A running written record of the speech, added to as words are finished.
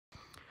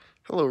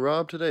Hello,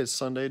 Rob. Today is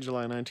Sunday,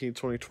 July 19th,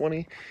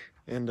 2020,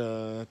 and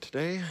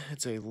today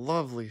it's a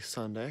lovely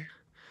Sunday.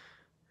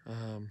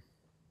 Um,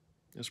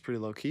 it's pretty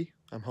low key.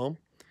 I'm home.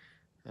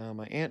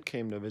 My aunt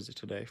came to visit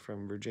today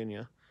from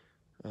Virginia.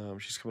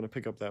 She's coming to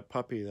pick up that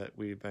puppy that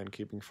we've been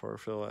keeping for her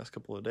for the last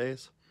couple of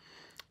days.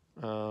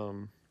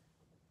 Um,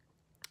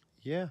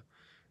 yeah,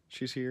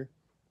 she's here.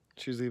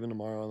 She's leaving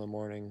tomorrow in the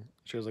morning.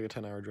 She has like a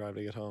 10-hour drive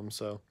to get home,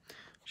 so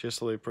she has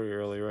to leave pretty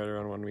early, right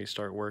around when we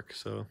start work.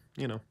 So,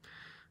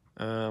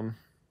 Um,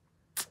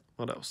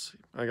 what else?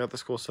 I got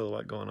this cool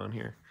silhouette going on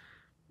here.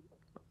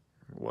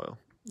 Whoa,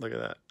 look at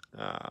that.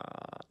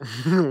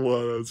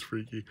 Whoa, that's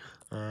freaky.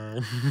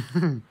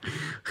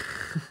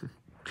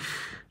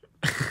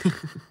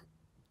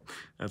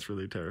 That's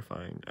really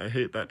terrifying. I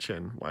hate that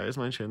chin. Why is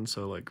my chin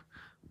so, like,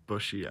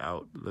 bushy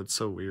out? That's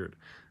so weird.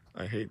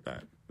 I hate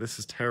that. This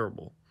is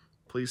terrible.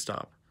 Please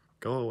stop.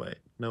 Go away.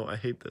 No, I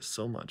hate this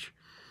so much.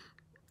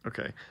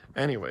 Okay.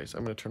 Anyways,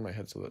 I'm going to turn my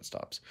head so that it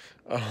stops.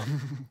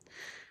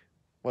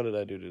 What did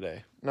I do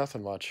today?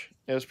 Nothing much.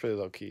 It was pretty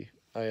low key.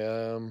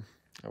 I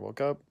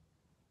woke up.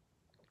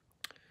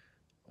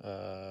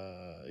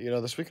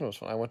 This weekend was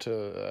fun. I went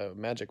to a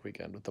Magic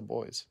weekend with the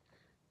boys,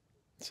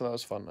 so that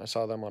was fun. I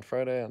saw them on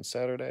Friday, on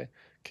Saturday.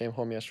 Came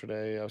home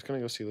yesterday. I was gonna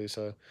go see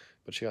Lisa,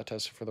 but she got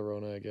tested for the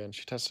Rona again.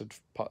 She tested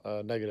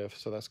negative,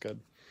 so that's good.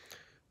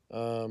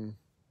 Um,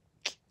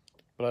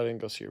 but I didn't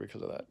go see her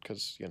because of that,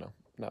 because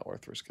not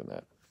worth risking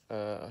that.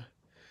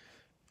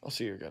 I'll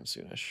see her again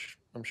soonish.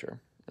 I'm sure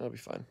it'll be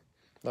fine.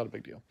 Not a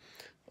big deal.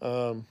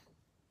 Um,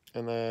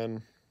 and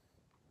then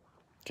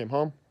came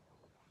home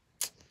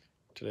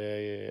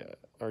today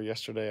or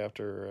yesterday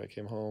after I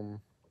came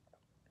home.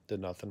 Did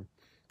nothing.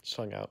 Just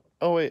hung out.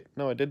 Oh wait,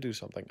 no, I did do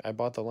something. I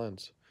bought the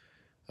lens.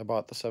 I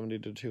bought the 70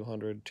 to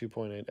 200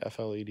 2.8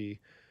 FLED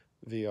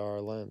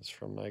VR lens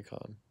from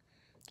Nikon.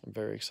 I'm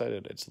very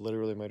excited. It's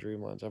literally my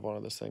dream lens. I've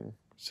wanted this thing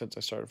since I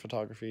started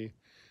photography.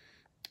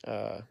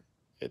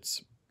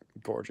 It's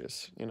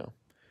gorgeous,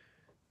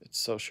 It's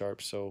so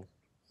sharp, so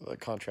the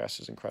contrast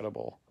is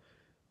incredible.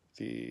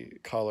 The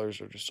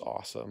colors are just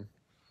awesome.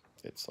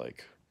 It's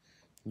like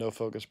no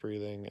focus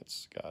breathing.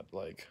 It's got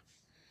like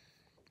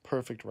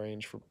perfect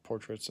range for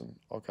portraits and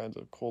all kinds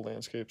of cool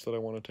landscapes that I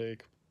want to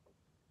take.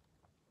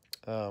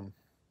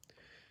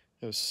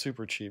 It was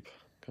super cheap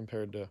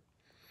compared to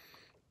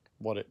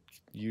what it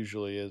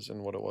usually is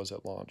and what it was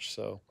at launch,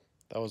 so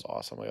that was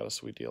awesome. I got a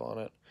sweet deal on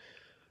it,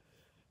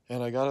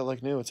 and I got it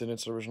like new. It's in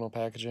its original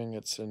packaging.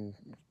 It's in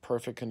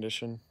perfect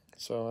condition,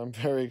 so I'm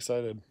very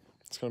excited.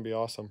 It's gonna be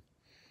awesome.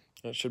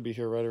 And it should be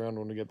here right around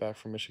when we get back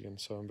from Michigan,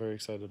 so I'm very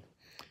excited.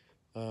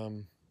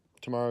 Um,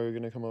 Tomorrow you're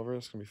gonna come over.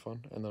 It's gonna be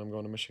fun, and then I'm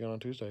going to Michigan on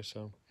Tuesday.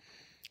 So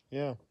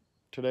yeah,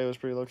 today was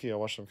pretty low key. I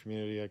watched some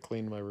Community. I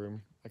cleaned my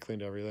room. I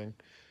cleaned everything.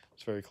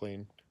 It's very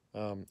clean.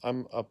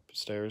 I'm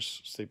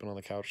upstairs sleeping on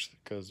the couch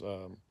because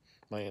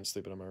my aunt's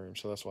sleeping in my room,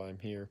 so that's why I'm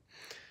here.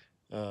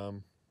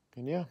 And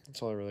yeah,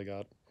 that's all I really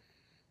got.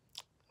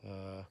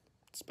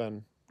 It's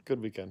been a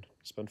good weekend.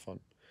 It's been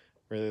fun.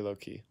 Really low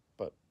key,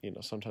 but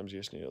sometimes you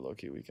just need a low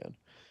key weekend.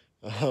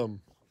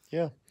 Um,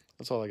 yeah,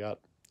 that's all I got.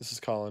 This is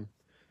Colin,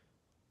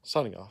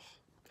 signing off.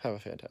 Have a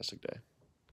fantastic day.